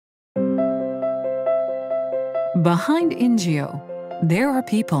Behind Ingeo, there are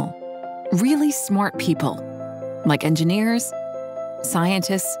people, really smart people, like engineers,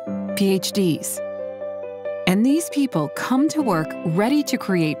 scientists, PhDs. And these people come to work ready to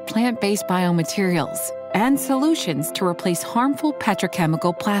create plant-based biomaterials and solutions to replace harmful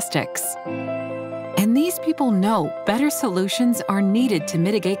petrochemical plastics. And these people know better solutions are needed to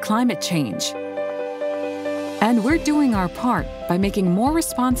mitigate climate change. And we're doing our part by making more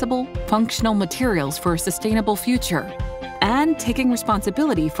responsible, functional materials for a sustainable future, and taking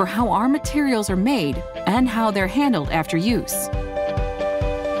responsibility for how our materials are made and how they're handled after use.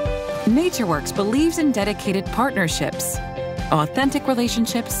 NatureWorks believes in dedicated partnerships, authentic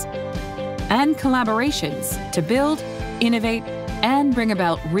relationships, and collaborations to build, innovate, and bring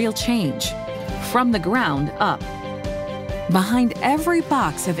about real change from the ground up. Behind every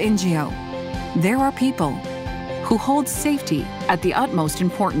box of Ingeo, there are people who hold safety at the utmost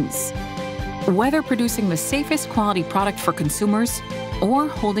importance. Whether producing the safest quality product for consumers or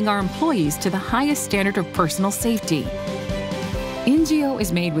holding our employees to the highest standard of personal safety, Ingeo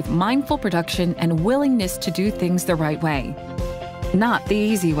is made with mindful production and willingness to do things the right way, not the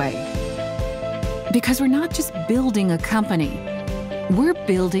easy way. Because we're not just building a company, we're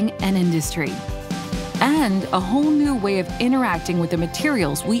building an industry and a whole new way of interacting with the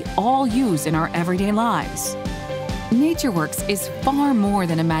materials we all use in our everyday lives. NatureWorks is far more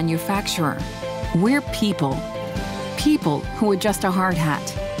than a manufacturer. We're people. People who adjust a hard hat,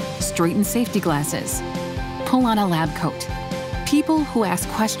 straighten safety glasses, pull on a lab coat. People who ask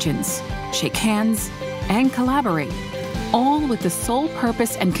questions, shake hands, and collaborate, all with the sole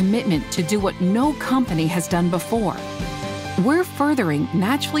purpose and commitment to do what no company has done before. We're furthering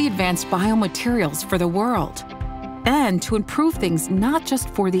naturally advanced biomaterials for the world and to improve things not just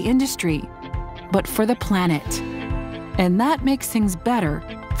for the industry, but for the planet. And that makes things better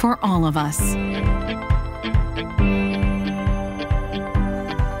for all of us.